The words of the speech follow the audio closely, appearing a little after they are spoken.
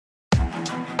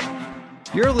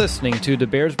You're listening to the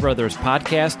Bears Brothers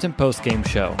podcast and postgame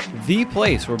show, the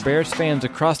place where Bears fans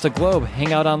across the globe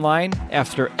hang out online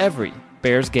after every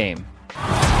Bears game.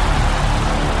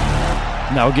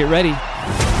 Now get ready,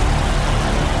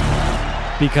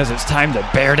 because it's time to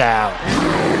bear down.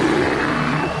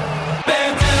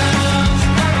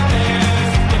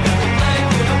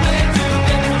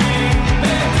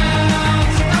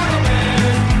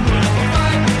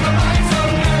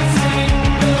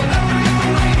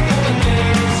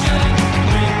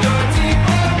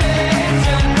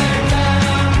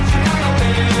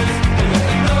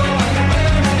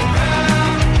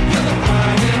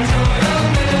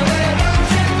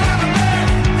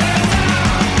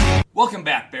 Welcome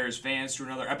back, Bears fans, to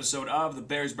another episode of the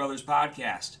Bears Brothers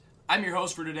podcast. I'm your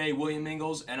host for today, William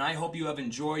Ingles, and I hope you have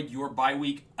enjoyed your bye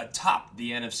week atop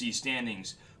the NFC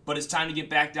standings. But it's time to get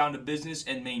back down to business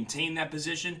and maintain that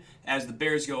position as the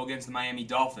Bears go against the Miami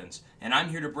Dolphins. And I'm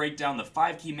here to break down the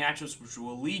 5 key matchups which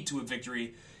will lead to a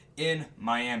victory in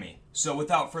Miami. So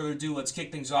without further ado, let's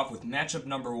kick things off with matchup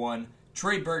number 1,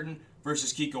 Trey Burton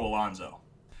versus Kiko Alonso.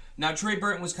 Now, Trey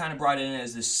Burton was kind of brought in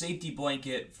as the safety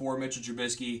blanket for Mitchell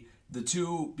Trubisky. The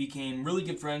two became really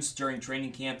good friends during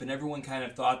training camp, and everyone kind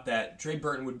of thought that Trey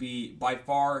Burton would be by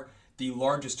far the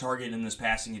largest target in this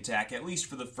passing attack, at least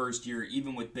for the first year,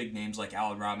 even with big names like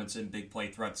Allen Robinson, big play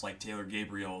threats like Taylor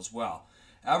Gabriel as well.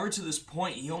 However, to this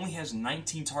point, he only has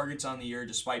 19 targets on the year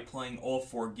despite playing all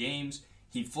 4 games.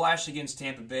 He flashed against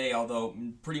Tampa Bay, although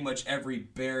pretty much every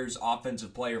Bears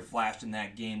offensive player flashed in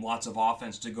that game. Lots of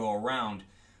offense to go around.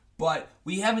 But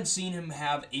we haven't seen him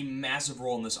have a massive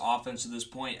role in this offense to this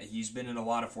point. He's been in a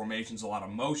lot of formations, a lot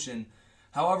of motion.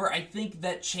 However, I think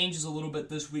that changes a little bit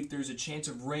this week. There's a chance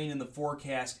of rain in the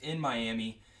forecast in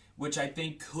Miami, which I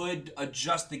think could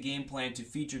adjust the game plan to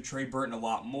feature Trey Burton a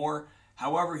lot more.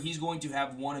 However, he's going to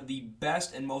have one of the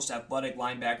best and most athletic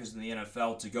linebackers in the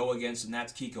NFL to go against, and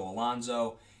that's Kiko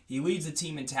Alonso. He leads the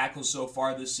team in tackles so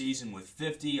far this season with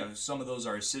 50. Some of those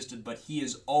are assisted, but he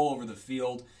is all over the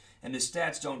field. And his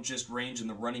stats don't just range in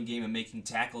the running game and making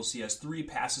tackles. He has 3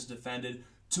 passes defended,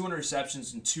 2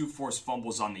 interceptions, and 2 forced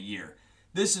fumbles on the year.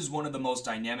 This is one of the most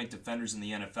dynamic defenders in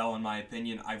the NFL, in my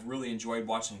opinion. I've really enjoyed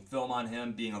watching film on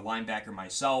him, being a linebacker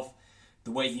myself. The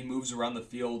way he moves around the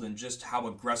field and just how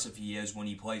aggressive he is when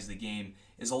he plays the game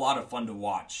is a lot of fun to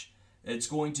watch. It's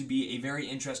going to be a very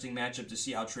interesting matchup to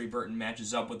see how Trey Burton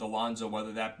matches up with Alonso,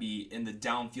 whether that be in the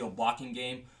downfield blocking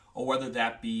game or whether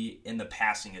that be in the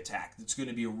passing attack. It's going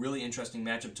to be a really interesting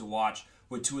matchup to watch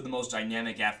with 2 of the most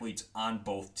dynamic athletes on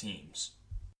both teams.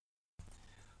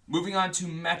 Moving on to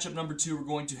matchup number 2, we're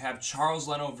going to have Charles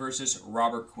Leno versus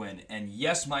Robert Quinn. And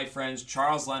yes, my friends,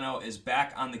 Charles Leno is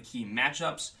back on the key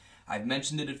matchups. I've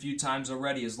mentioned it a few times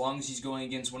already. As long as he's going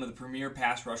against one of the premier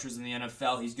pass rushers in the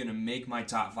NFL, he's going to make my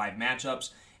top 5 matchups,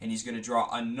 and he's going to draw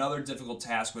another difficult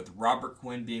task with Robert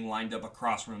Quinn being lined up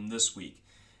across from him this week.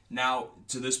 Now,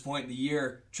 to this point in the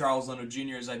year, Charles Leno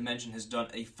Jr., as I mentioned, has done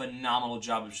a phenomenal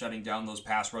job of shutting down those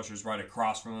pass rushers right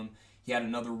across from him. He had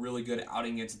another really good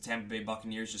outing against the Tampa Bay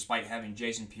Buccaneers despite having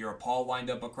Jason Pierre-Paul lined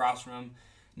up across from him.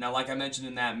 Now, like I mentioned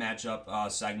in that matchup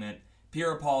segment,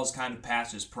 Pierre-Paul is kind of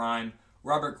past his prime.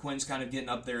 Robert Quinn's kind of getting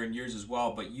up there in years as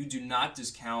well, but you do not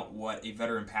discount what a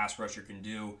veteran pass rusher can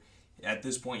do. At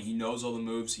this point, he knows all the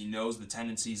moves. He knows the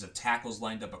tendencies of tackles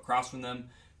lined up across from them.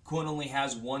 Quinn only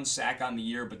has 1 sack on the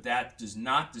year, but that does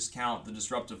not discount the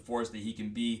disruptive force that he can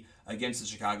be against the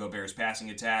Chicago Bears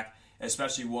passing attack,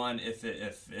 especially one if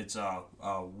it's a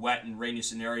wet and rainy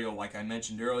scenario like I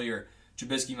mentioned earlier.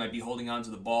 Trubisky might be holding on to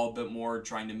the ball a bit more,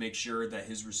 trying to make sure that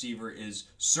his receiver is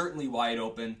certainly wide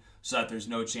open so that there's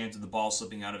no chance of the ball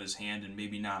slipping out of his hand and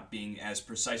maybe not being as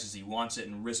precise as he wants it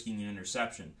and risking an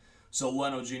interception. So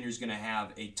Leno Jr. is going to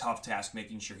have a tough task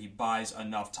making sure he buys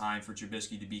enough time for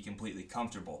Trubisky to be completely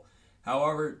comfortable.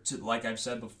 However, like I've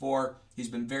said before, he's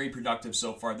been very productive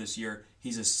so far this year.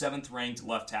 He's a 7th-ranked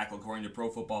left tackle according to Pro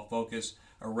Football Focus,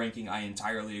 a ranking I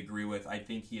entirely agree with. I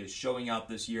think he is showing out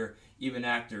this year, even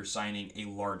after signing a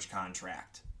large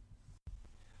contract.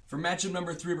 For matchup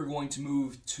number 3, we're going to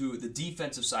move to the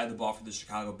defensive side of the ball for the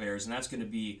Chicago Bears, and that's going to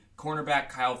be cornerback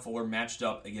Kyle Fuller matched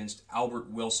up against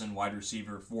Albert Wilson, wide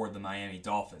receiver for the Miami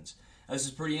Dolphins. Now, this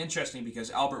is pretty interesting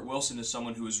because Albert Wilson is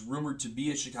someone who is rumored to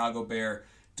be a Chicago Bear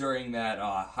during that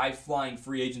high-flying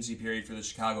free agency period for the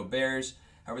Chicago Bears.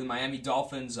 However, the Miami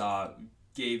Dolphins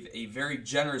gave a very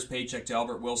generous paycheck to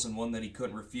Albert Wilson, one that he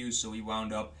couldn't refuse, so he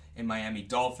wound up a Miami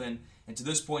Dolphin. And to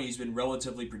this point, he's been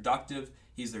relatively productive.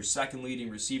 He's their 2nd leading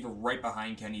receiver right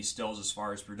behind Kenny Stills as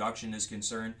far as production is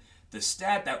concerned. The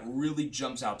stat that really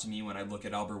jumps out to me when I look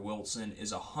at Albert Wilson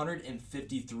is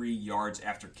 153 yards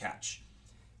after catch.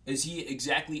 Is he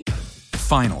exactly...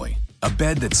 Finally, a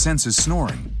bed that senses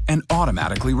snoring and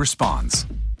automatically responds.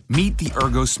 Meet the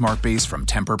Ergo Smart Base from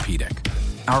Tempur-Pedic,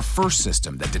 our first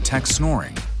system that detects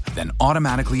snoring, then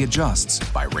automatically adjusts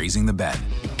by raising the bed.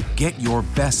 Get your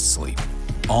best sleep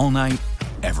all night,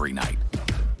 every night.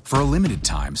 For a limited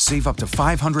time, save up to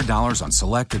 $500 on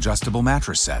select adjustable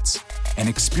mattress sets and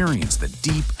experience the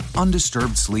deep,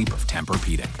 undisturbed sleep of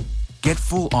Tempur-Pedic. Get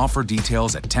full offer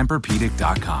details at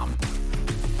TempurPedic.com.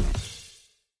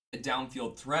 A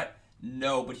downfield threat?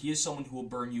 No, but he is someone who will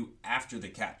burn you after the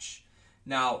catch.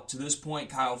 Now, to this point,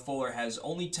 Kyle Fuller has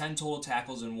only 10 total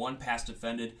tackles and 1 pass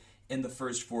defended in the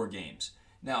first 4 games.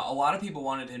 Now, a lot of people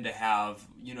wanted him to have,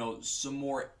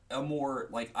 a more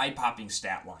like eye-popping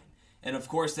stat line. And of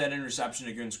course, that interception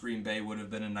against Green Bay would have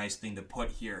been a nice thing to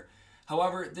put here.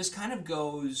 However, this kind of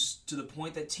goes to the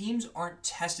point that teams aren't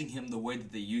testing him the way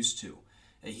that they used to.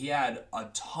 He had a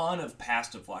ton of pass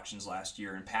deflections last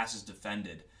year and passes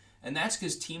defended. And that's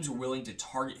because teams were willing to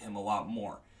target him a lot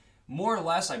more. More or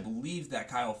less, I believe that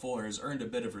Kyle Fuller has earned a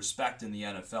bit of respect in the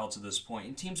NFL to this point,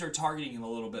 and teams are targeting him a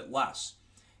little bit less.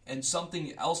 And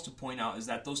something else to point out is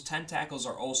that those 10 tackles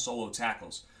are all solo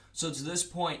tackles. So to this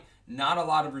point, not a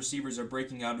lot of receivers are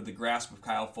breaking out of the grasp of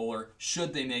Kyle Fuller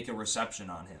should they make a reception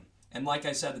on him. And like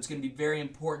I said, it's going to be very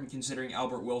important considering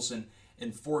Albert Wilson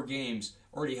in 4 games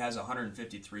already has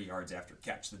 153 yards after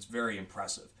catch. That's very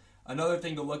impressive. Another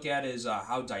thing to look at is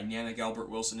how dynamic Albert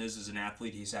Wilson is as an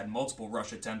athlete. He's had multiple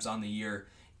rush attempts on the year,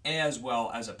 as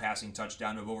well as a passing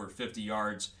touchdown of over 50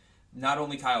 yards. Not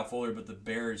only Kyle Fuller, but the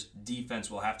Bears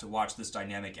defense will have to watch this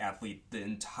dynamic athlete the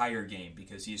entire game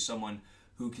because he's someone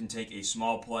who can take a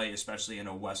small play, especially in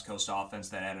a West Coast offense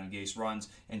that Adam Gase runs,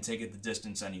 and take it the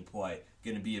distance any play.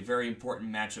 Going to be a very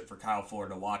important matchup for Kyle Fuller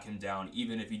to lock him down,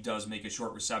 even if he does make a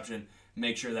short reception.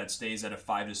 Make sure that stays at a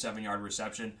 5 to 7 yard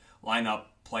reception. Line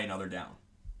up, play another down.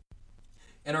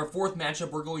 In our 4th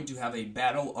matchup, we're going to have a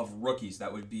battle of rookies.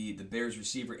 That would be the Bears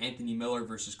receiver Anthony Miller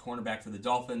versus cornerback for the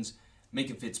Dolphins,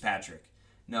 Minkah Fitzpatrick.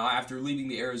 Now, after leaving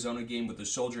the Arizona game with a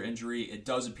shoulder injury, it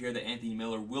does appear that Anthony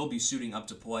Miller will be suiting up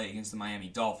to play against the Miami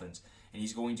Dolphins. And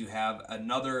he's going to have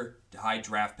another high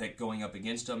draft pick going up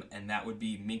against him, and that would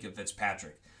be Minkah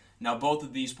Fitzpatrick. Now, both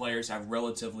of these players have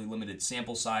relatively limited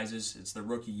sample sizes. It's their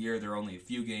rookie year. They're only a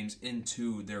few games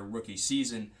into their rookie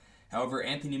season. However,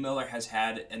 Anthony Miller has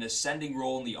had an ascending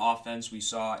role in the offense. We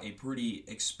saw a pretty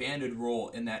expanded role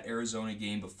in that Arizona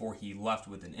game before he left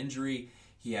with an injury.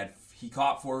 He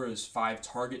caught 4 of his 5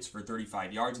 targets for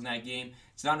 35 yards in that game.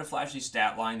 It's not a flashy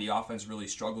stat line. The offense really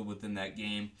struggled within that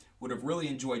game. Would have really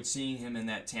enjoyed seeing him in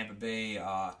that Tampa Bay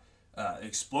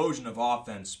explosion of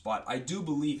offense, but I do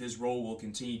believe his role will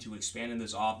continue to expand in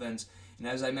this offense. And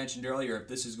as I mentioned earlier, if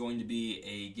this is going to be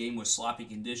a game with sloppy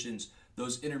conditions,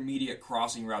 those intermediate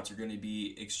crossing routes are going to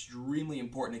be extremely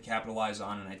important to capitalize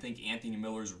on, and I think Anthony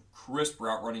Miller's crisp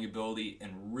route running ability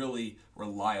and really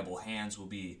reliable hands will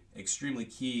be extremely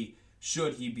key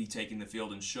should he be taking the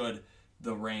field and should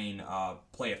the rain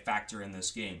play a factor in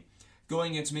this game.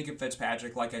 Going against Minkah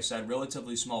Fitzpatrick, like I said,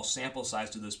 relatively small sample size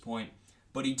to this point,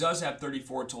 but he does have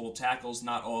 34 total tackles.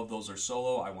 Not all of those are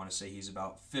solo. I want to say he's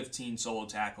about 15 solo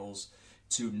tackles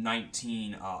to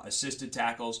 19 assisted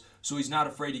tackles. So he's not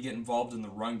afraid to get involved in the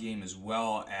run game as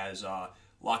well as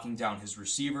locking down his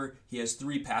receiver. He has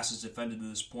 3 passes defended to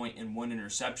this point and 1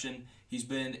 interception. He's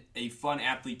been a fun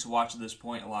athlete to watch at this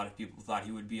point. A lot of people thought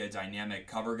he would be a dynamic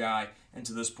cover guy, and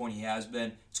to this point he has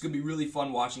been. It's going to be really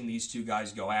fun watching these two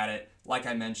guys go at it. Like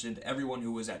I mentioned, everyone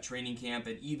who was at training camp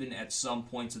and even at some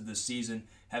points of this season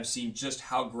have seen just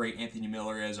how great Anthony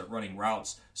Miller is at running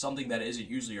routes, something that isn't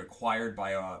usually acquired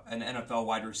by an NFL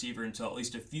wide receiver until at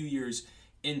least a few years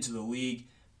into the league.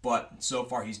 But so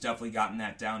far he's definitely gotten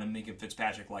that down, and Minkah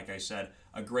Fitzpatrick, like I said,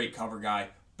 a great cover guy.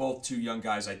 Both 2 young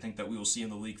guys I think that we will see in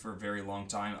the league for a very long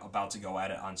time, about to go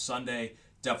at it on Sunday.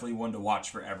 Definitely one to watch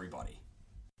for everybody.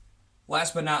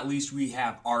 Last but not least, we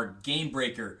have our game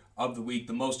breaker of the week,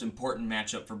 the most important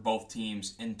matchup for both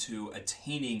teams into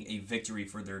attaining a victory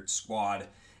for their squad,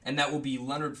 and that will be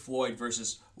Leonard Floyd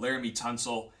versus Laremy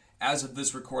Tunsil. As of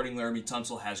this recording, Laremy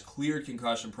Tunsil has cleared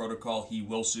concussion protocol. He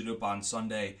will suit up on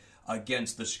Sunday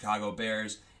against the Chicago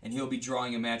Bears, and he'll be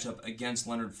drawing a matchup against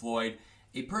Leonard Floyd,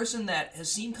 a person that has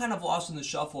seemed kind of lost in the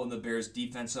shuffle in the Bears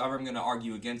defense. However, I'm going to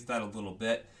argue against that a little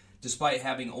bit. Despite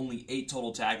having only 8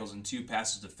 total tackles and 2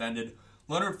 passes defended,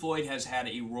 Leonard Floyd has had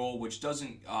a role which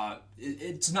doesn't,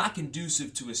 it's not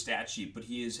conducive to a stat sheet, but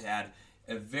he has had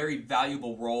a very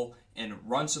valuable role in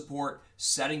run support,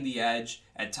 setting the edge.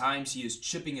 At times, he is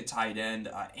chipping a tight end.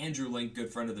 Andrew Link,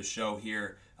 good friend of the show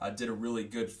here, did a really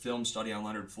good film study on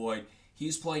Leonard Floyd.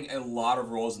 He's playing a lot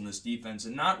of roles in this defense,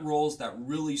 and not roles that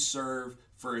really serve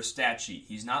for a stat sheet.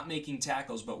 He's not making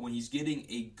tackles, but when he's getting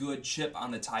a good chip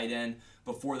on the tight end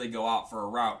before they go out for a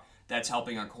route, that's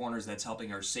helping our corners, that's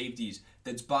helping our safeties,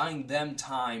 that's buying them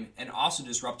time and also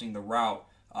disrupting the route.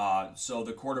 So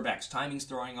the quarterback's timing's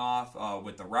throwing off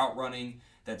with the route running.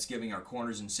 That's giving our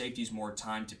corners and safeties more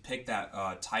time to pick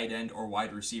that tight end or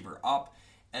wide receiver up.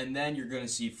 And then you're going to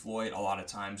see Floyd a lot of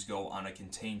times go on a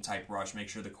contained type rush, make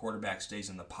sure the quarterback stays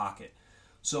in the pocket.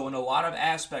 So in a lot of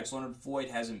aspects, Leonard Floyd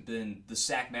hasn't been the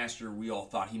sack master we all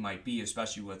thought he might be,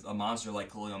 especially with a monster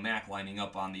like Khalil Mack lining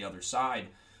up on the other side.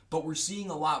 But we're seeing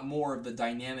a lot more of the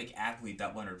dynamic athlete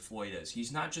that Leonard Floyd is.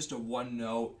 He's not just a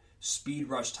one-note speed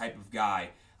rush type of guy.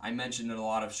 I mentioned in a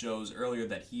lot of shows earlier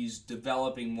that he's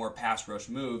developing more pass rush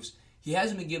moves. He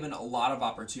hasn't been given a lot of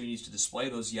opportunities to display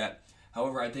those yet.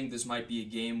 However, I think this might be a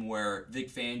game where Vic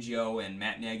Fangio and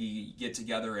Matt Nagy get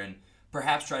together and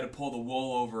perhaps try to pull the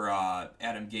wool over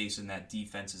Adam Gase and that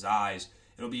defense's eyes.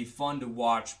 It'll be fun to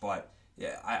watch, but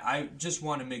yeah, I just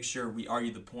want to make sure we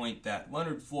argue the point that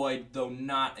Leonard Floyd, though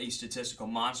not a statistical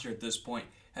monster at this point,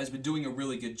 has been doing a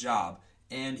really good job.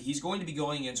 And he's going to be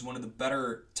going against one of the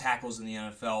better tackles in the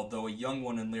NFL, though a young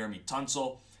one in Laramie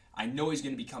Tunsil. I know he's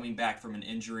going to be coming back from an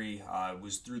injury.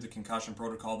 Was through the concussion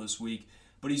protocol this week,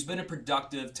 but he's been a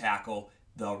productive tackle.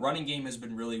 The running game has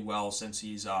been really well since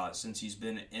he's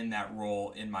been in that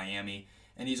role in Miami,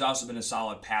 and he's also been a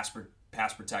solid pass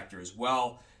protector as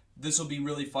well. This will be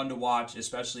really fun to watch,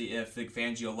 especially if Vic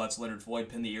Fangio lets Leonard Floyd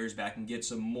pin the ears back and get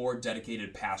some more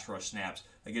dedicated pass rush snaps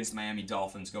against the Miami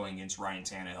Dolphins going against Ryan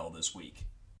Tannehill this week.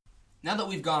 Now that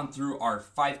we've gone through our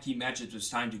 5 key matchups, it's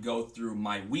time to go through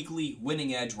my weekly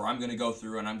winning edge, where I'm going to go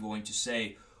through and I'm going to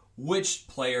say which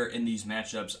player in these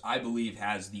matchups I believe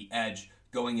has the edge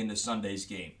going into Sunday's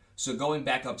game. So going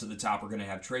back up to the top, we're going to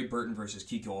have Trey Burton versus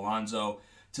Kiko Alonso.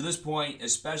 To this point,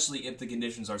 especially if the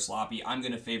conditions are sloppy, I'm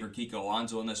going to favor Kiko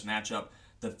Alonso in this matchup.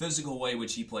 The physical way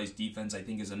which he plays defense, I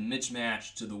think, is a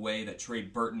mismatch to the way that Trey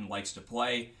Burton likes to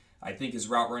play. I think his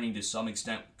route running to some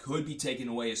extent could be taken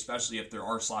away, especially if there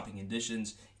are sloppy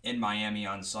conditions in Miami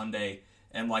on Sunday.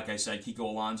 And like I said, Kiko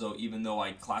Alonso, even though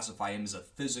I classify him as a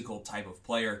physical type of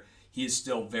player, he is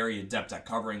still very adept at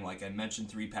covering. Like I mentioned,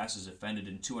 3 passes defended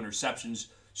and 2 interceptions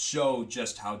show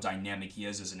just how dynamic he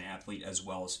is as an athlete as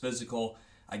well as physical.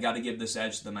 I got to give this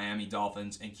edge to the Miami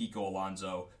Dolphins and Kiko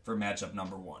Alonso for matchup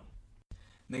number 1.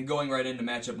 Then going right into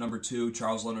matchup number 2,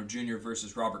 Charles Leno Jr.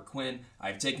 versus Robert Quinn.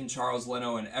 I've taken Charles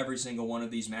Leno in every single one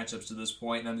of these matchups to this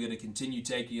point, and I'm going to continue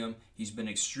taking him. He's been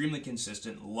extremely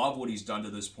consistent. Love what he's done to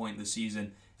this point in the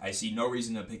season. I see no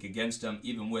reason to pick against him,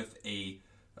 even with a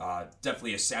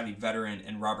definitely a savvy veteran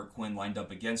and Robert Quinn lined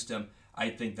up against him. I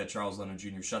think that Charles Leno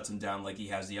Jr. shuts him down like he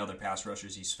has the other pass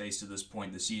rushers he's faced to this point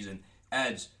in the season.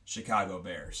 Edge, Chicago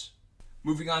Bears.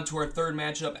 Moving on to our third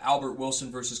matchup, Albert Wilson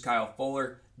versus Kyle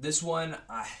Fuller. This one,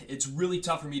 it's really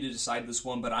tough for me to decide this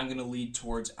one, but I'm going to lead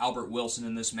towards Albert Wilson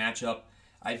in this matchup.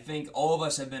 I think all of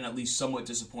us have been at least somewhat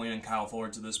disappointed in Kyle Fuller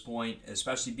to this point,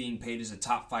 especially being paid as a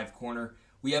top 5 corner.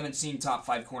 We haven't seen top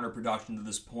 5 corner production to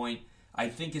this point. I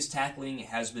think his tackling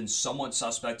has been somewhat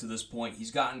suspect to this point.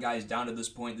 He's gotten guys down to this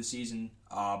point in the season,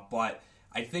 but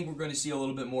I think we're going to see a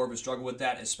little bit more of a struggle with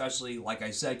that, especially, like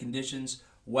I said, conditions,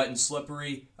 wet and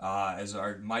slippery. As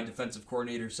my defensive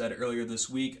coordinator said earlier this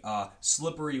week,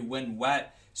 slippery when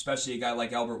wet, especially a guy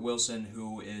like Albert Wilson,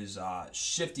 who is a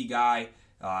shifty guy,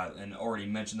 and already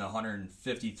mentioned the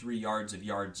 153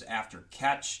 yards after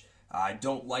catch. I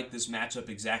don't like this matchup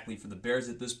exactly for the Bears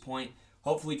at this point.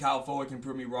 Hopefully Kyle Fuller can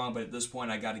prove me wrong, but at this point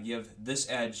I got to give this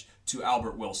edge to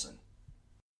Albert Wilson.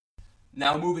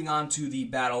 Now moving on to the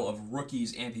battle of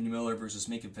rookies, Anthony Miller versus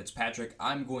Minkah Fitzpatrick.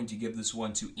 I'm going to give this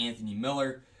one to Anthony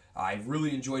Miller. I've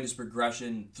really enjoyed his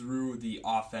progression through the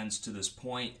offense to this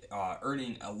point,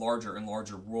 earning a larger and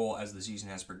larger role as the season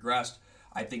has progressed.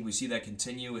 I think we see that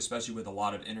continue, especially with a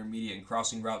lot of intermediate and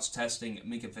crossing routes testing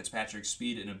Minkah Fitzpatrick's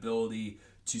speed and ability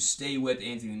to stay with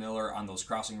Anthony Miller on those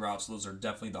crossing routes. Those are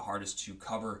definitely the hardest to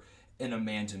cover in a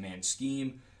man-to-man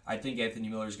scheme. I think Anthony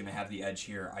Miller is going to have the edge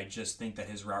here. I just think that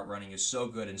his route running is so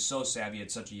good and so savvy at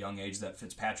such a young age that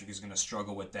Fitzpatrick is going to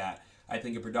struggle with that. I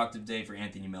think a productive day for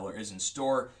Anthony Miller is in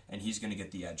store, and he's going to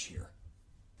get the edge here.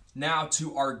 Now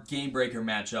to our game-breaker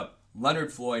matchup,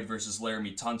 Leonard Floyd versus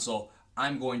Laramie Tunsil.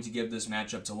 I'm going to give this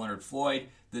matchup to Leonard Floyd.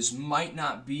 This might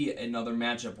not be another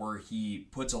matchup where he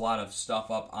puts a lot of stuff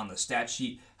up on the stat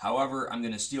sheet. However, I'm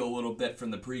going to steal a little bit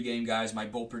from the pregame guys. My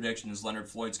bold prediction is Leonard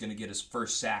Floyd's going to get his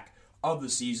first sack of the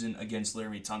season against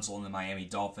Laramie Tunsil and the Miami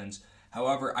Dolphins.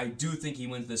 However, I do think he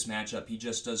wins this matchup. He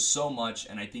just does so much,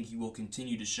 and I think he will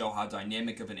continue to show how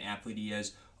dynamic of an athlete he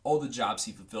is. All the jobs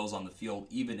he fulfills on the field,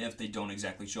 even if they don't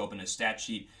exactly show up in his stat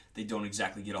sheet, they don't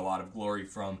exactly get a lot of glory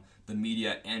from the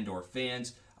media and or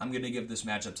fans. I'm going to give this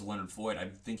matchup to Leonard Floyd. I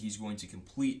think he's going to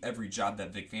complete every job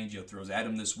that Vic Fangio throws at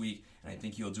him this week, and I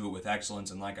think he'll do it with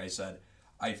excellence. And like I said,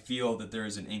 I feel that there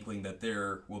is an inkling that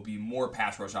there will be more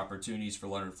pass rush opportunities for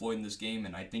Leonard Floyd in this game,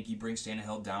 and I think he brings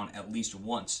Tannehill down at least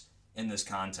once in this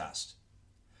contest.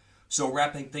 So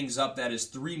wrapping things up, that is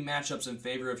 3 matchups in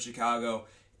favor of Chicago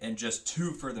and just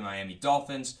 2 for the Miami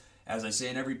Dolphins. As I say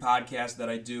in every podcast that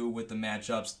I do with the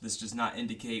matchups, this does not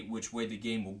indicate which way the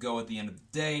game will go at the end of the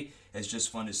day. It's just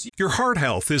fun to see. Your heart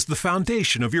health is the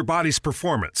foundation of your body's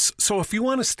performance. So if you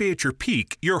want to stay at your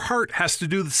peak, your heart has to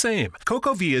do the same.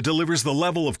 CocoVia delivers the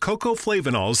level of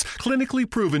cocoflavanols clinically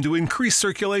proven to increase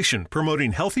circulation,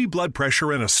 promoting healthy blood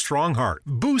pressure and a strong heart.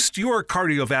 Boost your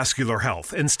cardiovascular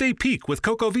health and stay peak with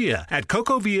CocoVia at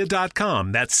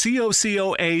cocovia.com. That's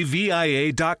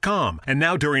CocoVia.com. And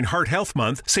now during Heart Health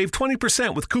Month, save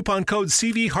 20% with coupon code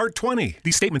CVHEART20.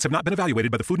 These statements have not been evaluated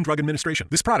by the Food and Drug Administration.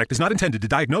 This product is not intended to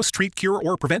diagnose, treat, cure,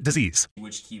 or prevent disease.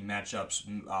 Which key matchups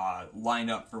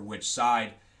line up for which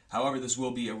side. However, this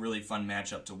will be a really fun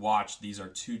matchup to watch. These are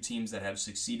 2 teams that have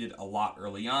succeeded a lot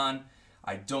early on.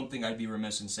 I don't think I'd be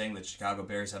remiss in saying that Chicago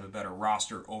Bears have a better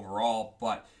roster overall,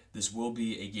 but this will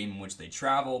be a game in which they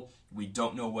travel. We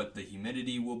don't know what the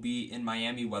humidity will be in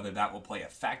Miami, whether that will play a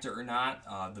factor or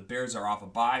not. The Bears are off a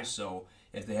bye, so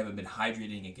if they haven't been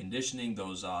hydrating and conditioning,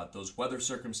 those weather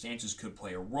circumstances could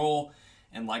play a role.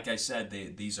 And like I said,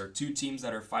 these are 2 teams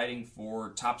that are fighting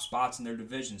for top spots in their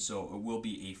division, so it will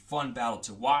be a fun battle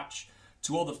to watch.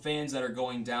 To all the fans that are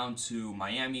going down to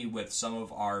Miami with some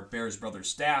of our Bears Brothers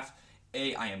staff,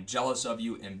 A, I am jealous of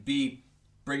you, and B,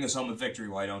 bring us home a victory,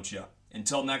 why don't you?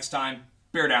 Until next time,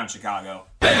 bear down, Chicago.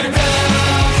 Bear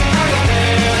down!